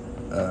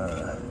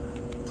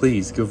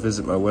 Please go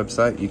visit my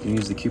website. You can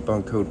use the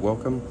coupon code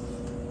WELCOME.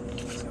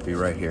 It'll be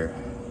right here.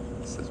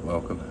 It says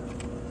WELCOME.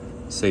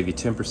 Save you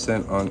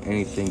 10% on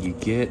anything you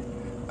get.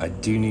 I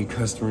do need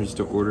customers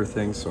to order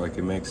things so I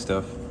can make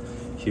stuff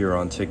here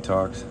on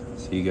TikTok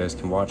so you guys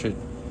can watch it.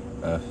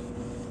 If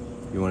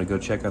you want to go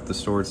check out the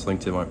store, it's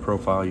linked in my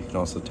profile. You can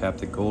also tap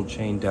the gold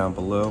chain down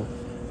below.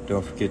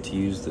 Don't forget to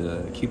use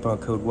the coupon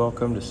code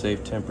WELCOME to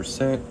save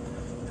 10%.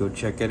 Go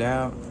check it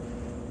out.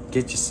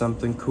 Get you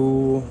something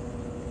cool.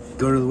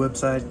 Go to the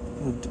website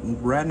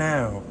right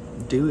now.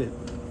 Do it.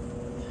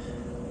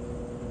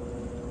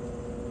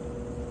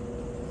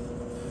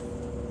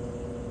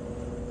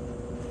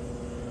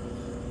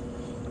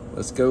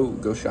 Let's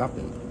go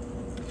shopping.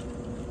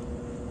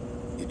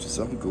 Get you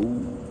something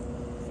cool.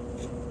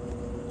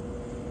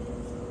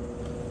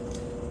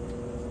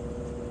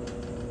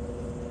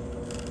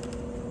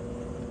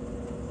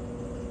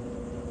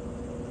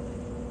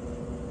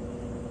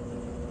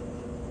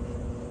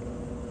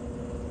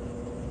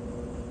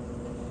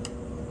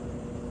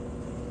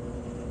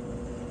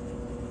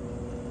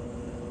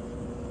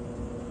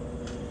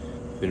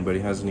 If anybody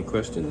has any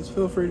questions,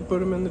 feel free to put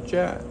them in the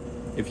chat.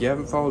 If you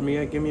haven't followed me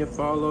yet, give me a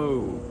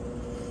follow.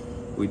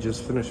 We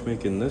just finished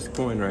making this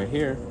coin right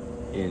here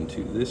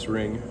into this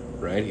ring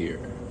right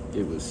here.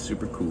 It was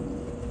super cool.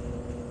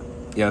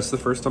 Yeah, it's the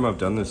first time I've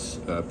done this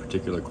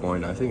particular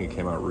coin. I think it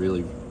came out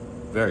really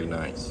very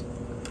nice.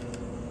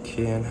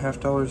 Can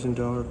 $half and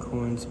dollar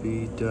coins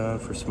be done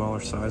for smaller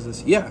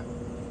sizes? Yeah.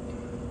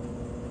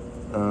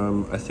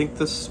 I think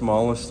the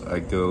smallest I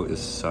go is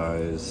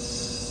size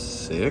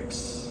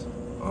 6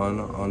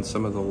 on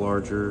some of the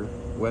larger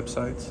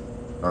websites.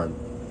 Or,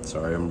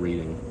 sorry, I'm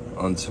reading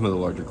on some of the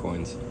larger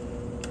coins.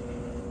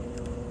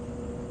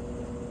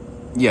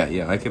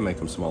 Yeah, I can make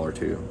them smaller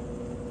too.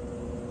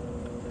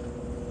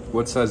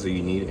 What size are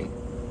you needing?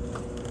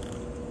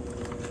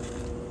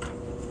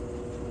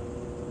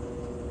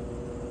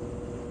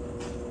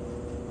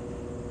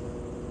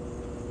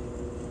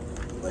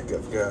 Like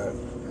I've got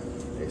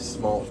a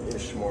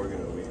small-ish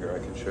Morgan over here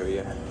I can show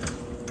you.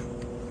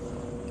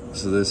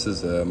 So this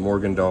is a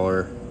Morgan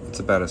dollar. It's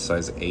about a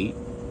size 8.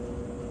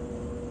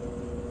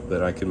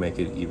 But I could make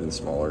it even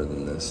smaller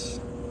than this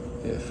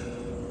if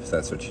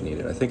that's what you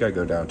needed. I think I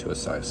go down to a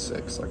size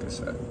 6, like I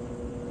said.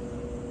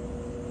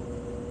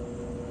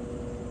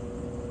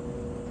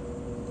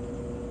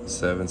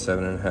 Seven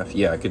and a half.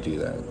 Yeah, I could do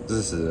that.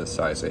 This is a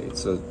size 8,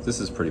 so this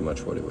is pretty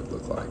much what it would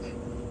look like.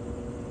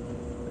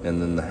 And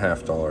then the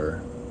 $half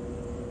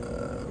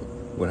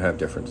would have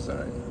different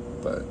design,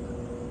 but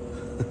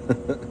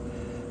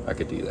I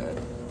could do that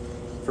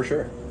for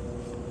sure.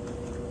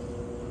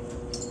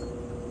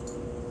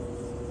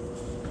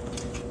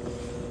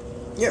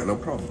 Yeah, no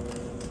problem.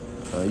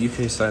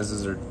 UK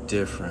sizes are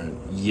different,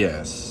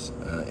 yes,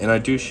 and I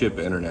do ship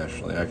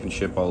internationally. I can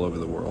ship all over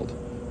the world.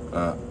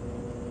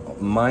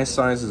 My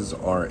sizes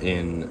are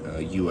in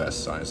US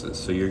sizes,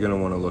 so you're going to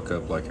want to look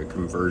up like a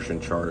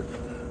conversion chart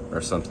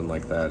or something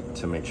like that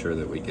to make sure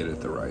that we get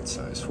it the right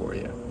size for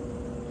you.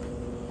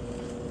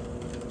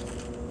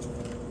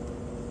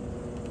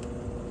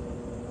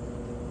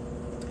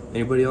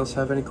 Anybody else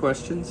have any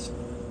questions?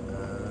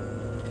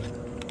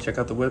 Check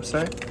out the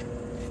website.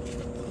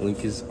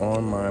 Link is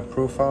on my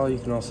profile. You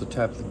can also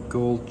tap the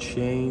gold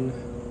chain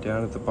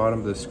down at the bottom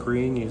of the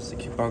screen. Use the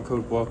coupon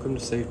code WELCOME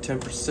to save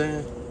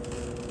 10%.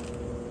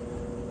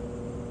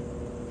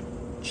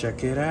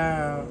 Check it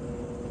out.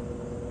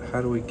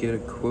 How do we get a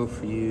quote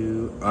for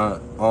you?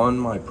 On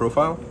my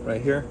profile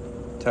right here,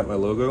 tap my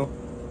logo,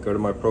 go to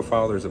my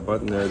profile. There's a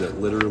button there that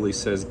literally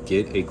says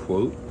get a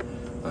quote.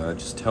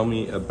 Just tell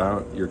me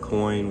about your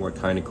coin, what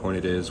kind of coin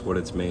it is, what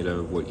it's made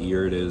of, what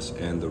year it is,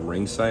 and the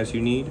ring size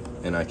you need,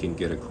 and I can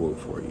get a quote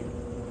for you.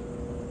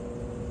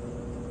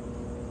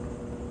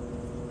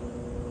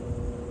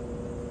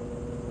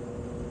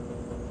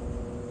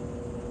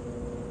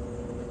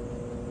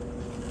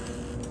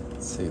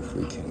 Let's see if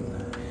we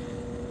can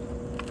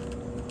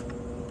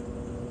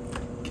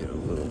get a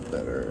little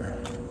better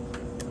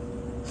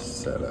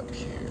setup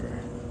here.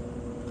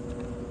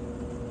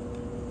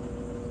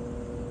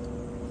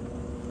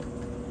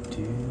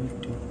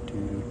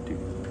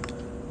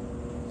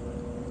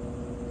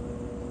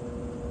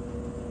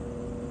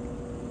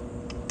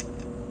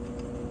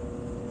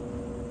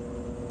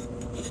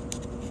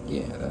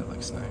 Yeah, that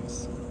looks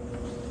nice.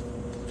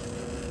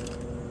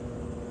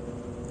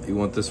 You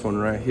want this one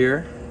right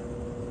here?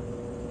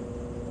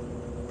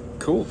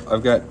 Cool.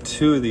 I've got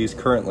 2 of these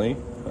currently.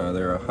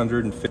 They're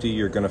 $150.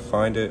 You're going to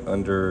find it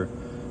under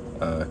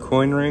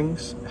coin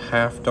rings,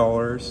 $half,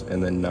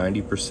 and then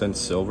 90%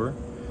 silver.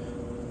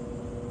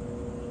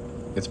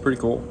 It's pretty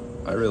cool.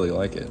 I really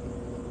like it.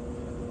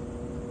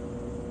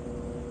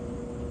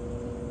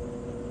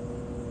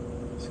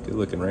 It's a good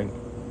looking ring.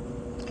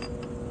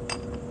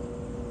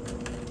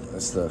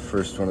 That's the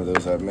first one of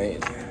those I've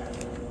made.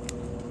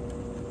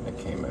 It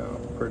came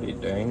out pretty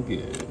dang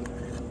good.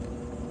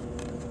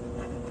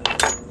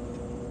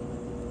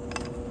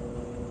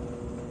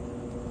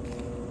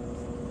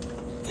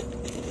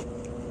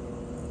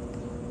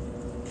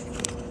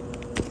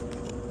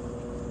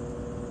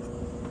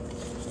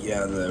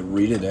 Yeah, the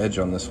reeded edge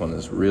on this one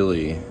is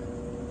really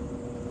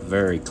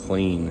very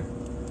clean.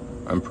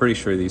 I'm pretty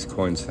sure these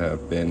coins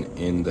have been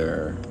in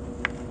their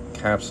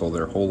capsule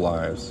their whole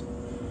lives.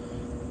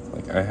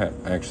 Like, I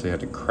actually had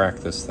to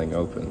crack this thing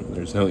open.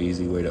 There's no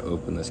easy way to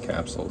open this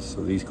capsule.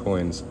 So these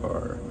coins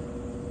are,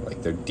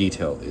 like, their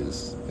detail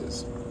is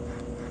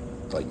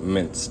like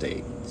mint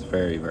state. It's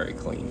very, very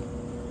clean.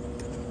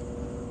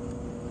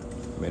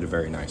 Made a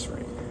very nice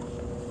ring.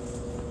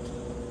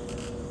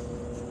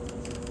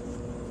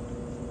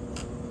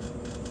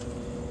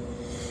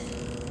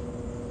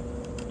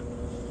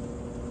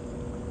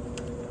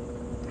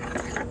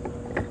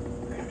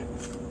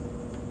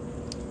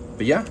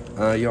 But yeah,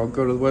 y'all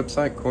go to the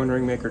website,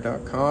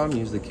 coinringmaker.com.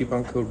 Use the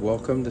coupon code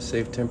WELCOME to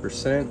save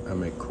 10%. I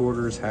make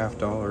quarters, half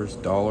dollars,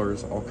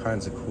 dollars, all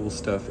kinds of cool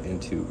stuff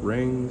into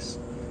rings.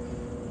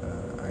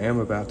 I am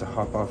about to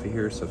hop off of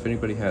here, so if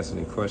anybody has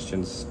any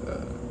questions,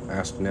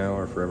 ask now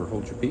or forever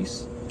hold your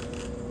peace.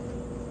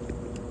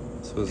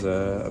 This was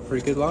a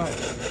pretty good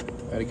live.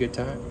 I had a good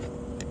time.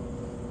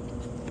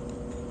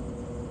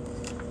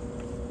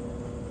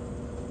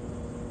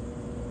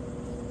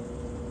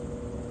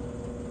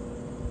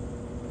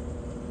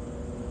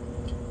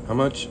 How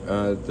much?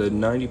 The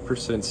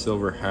 90%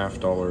 silver half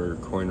dollar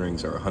coin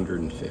rings are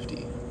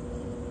 $150.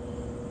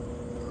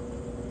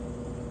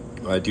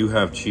 I do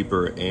have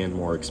cheaper and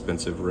more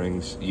expensive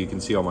rings. You can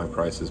see all my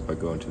prices by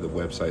going to the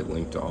website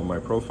linked on my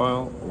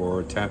profile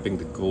or tapping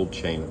the gold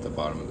chain at the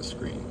bottom of the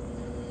screen.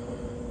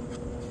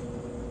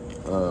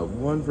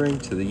 One ring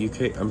to the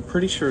UK, I'm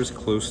pretty sure is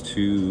close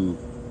to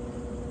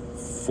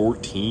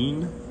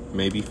 $14,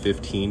 maybe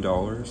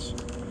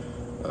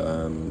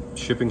 $15.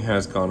 Shipping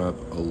has gone up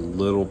a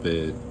little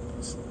bit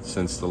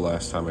since the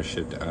last time I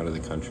shipped out of the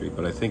country,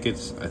 but I think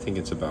it's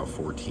about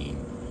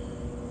 14.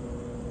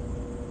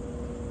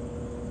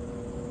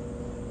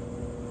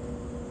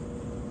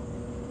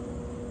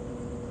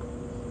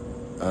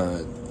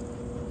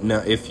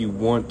 Now, if you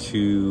want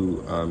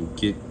to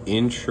get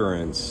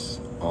insurance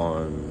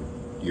on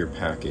your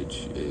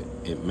package,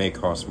 it may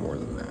cost more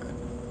than that.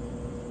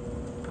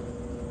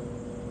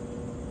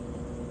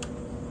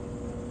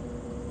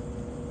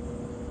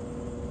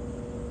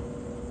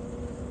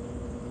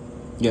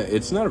 Yeah,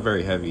 it's not a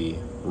very heavy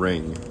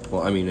ring.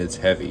 Well, I mean, it's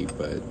heavy,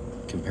 but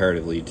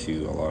comparatively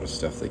to a lot of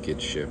stuff that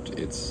gets shipped,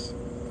 it's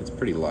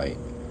pretty light.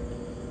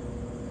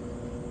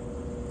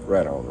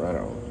 Right on, right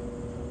on.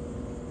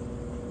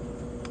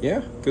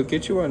 Yeah, go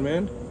get you one,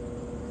 man.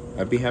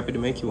 I'd be happy to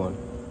make you one.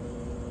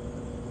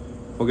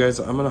 Well, guys,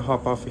 I'm gonna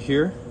hop off of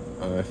here.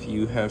 If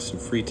you have some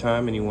free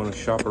time and you want to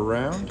shop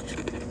around,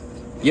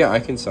 yeah,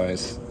 I can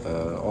size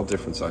all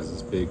different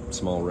sizes, big,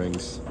 small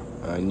rings.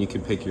 And you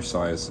can pick your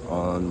size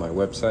on my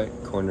website,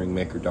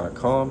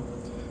 coinringmaker.com.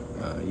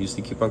 Use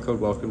the coupon code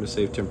WELCOME to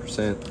save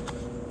 10%.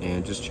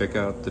 And just check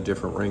out the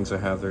different rings I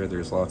have there.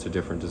 There's lots of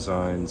different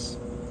designs,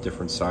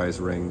 different size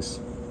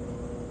rings,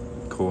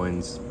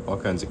 coins, all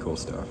kinds of cool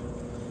stuff.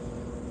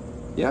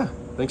 Yeah,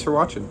 thanks for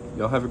watching.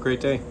 Y'all have a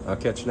great day. I'll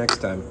catch you next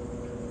time.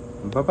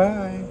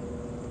 Bye-bye.